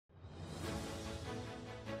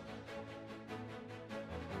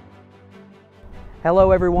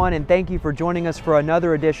Hello everyone, and thank you for joining us for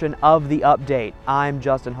another edition of The Update. I'm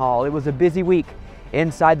Justin Hall. It was a busy week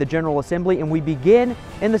inside the General Assembly, and we begin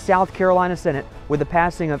in the South Carolina Senate with the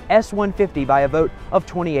passing of S-150 by a vote of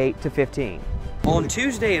 28 to 15. On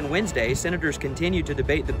Tuesday and Wednesday, senators continued to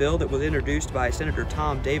debate the bill that was introduced by Senator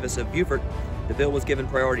Tom Davis of Beaufort. The bill was given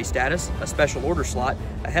priority status, a special order slot,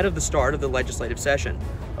 ahead of the start of the legislative session.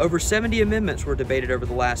 Over 70 amendments were debated over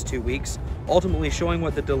the last 2 weeks, ultimately showing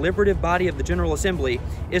what the deliberative body of the General Assembly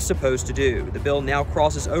is supposed to do. The bill now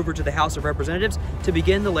crosses over to the House of Representatives to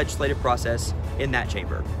begin the legislative process in that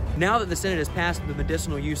chamber. Now that the Senate has passed the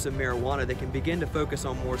medicinal use of marijuana, they can begin to focus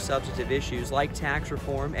on more substantive issues like tax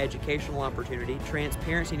reform, educational opportunity,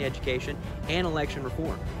 transparency in education, and election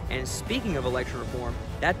reform. And speaking of election reform,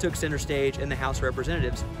 that took center stage in the House of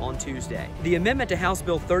Representatives on Tuesday. The amendment to House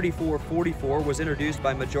Bill 3444 was introduced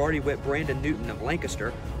by Majority Whip Brandon Newton of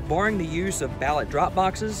Lancaster, barring the use of ballot drop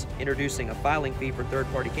boxes, introducing a filing fee for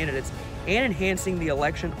third-party candidates, and enhancing the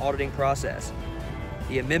election auditing process.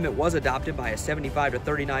 The amendment was adopted by a 75 to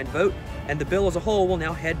 39 vote, and the bill as a whole will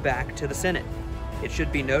now head back to the Senate. It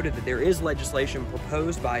should be noted that there is legislation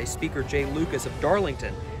proposed by Speaker Jay Lucas of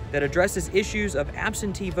Darlington that addresses issues of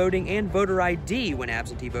absentee voting and voter ID when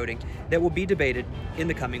absentee voting that will be debated in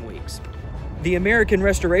the coming weeks. The American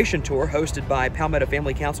Restoration Tour, hosted by Palmetto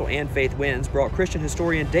Family Council and Faith Winds, brought Christian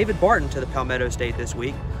historian David Barton to the Palmetto State this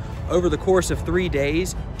week. Over the course of 3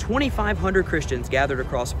 days, 2,500 Christians gathered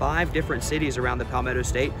across 5 different cities around the Palmetto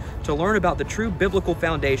State to learn about the true biblical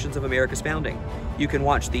foundations of America's founding. You can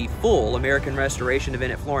watch the full American Restoration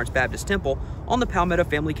event at Florence Baptist Temple on the Palmetto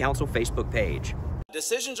Family Council Facebook page.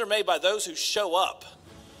 Decisions are made by those who show up.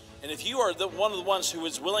 And if you are one of the ones who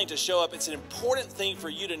is willing to show up, it's an important thing for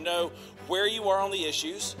you to know where you are on the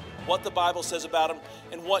issues, what the Bible says about them,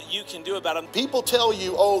 and what you can do about them. People tell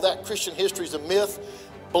you, oh, that Christian history is a myth.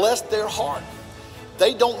 Bless their heart.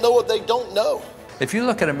 They don't know what they don't know. If you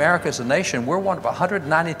look at America as a nation, we're one of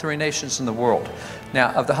 193 nations in the world.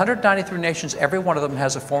 Now, of the 193 nations, every one of them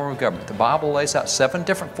has a form of government. The Bible lays out 7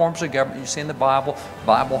 different forms of government you see in the Bible. The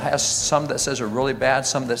Bible has some that says are really bad,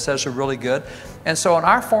 some that says are really good. And so in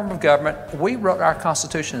our form of government, we wrote our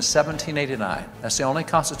Constitution in 1789. That's the only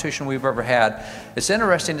Constitution we've ever had. It's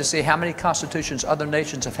interesting to see how many constitutions other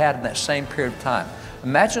nations have had in that same period of time.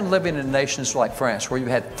 Imagine living in nations like France where you've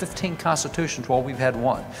had 15 constitutions while we've had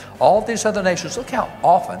 1. All these other nations, look how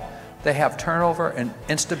often they have turnover and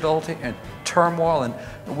instability and turmoil, and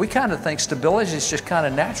we kind of think stability is just kind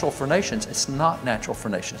of natural for nations. It's not natural for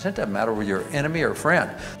nations. It doesn't matter whether you're an enemy or a friend.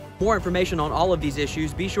 For more information on all of these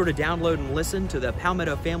issues, be sure to download and listen to the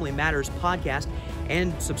Palmetto Family Matters podcast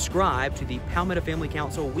and subscribe to the Palmetto Family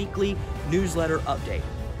Council weekly newsletter update.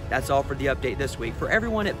 That's all for the update this week. For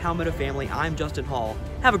everyone at Palmetto Family, I'm Justin Hall.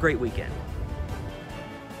 Have a great weekend.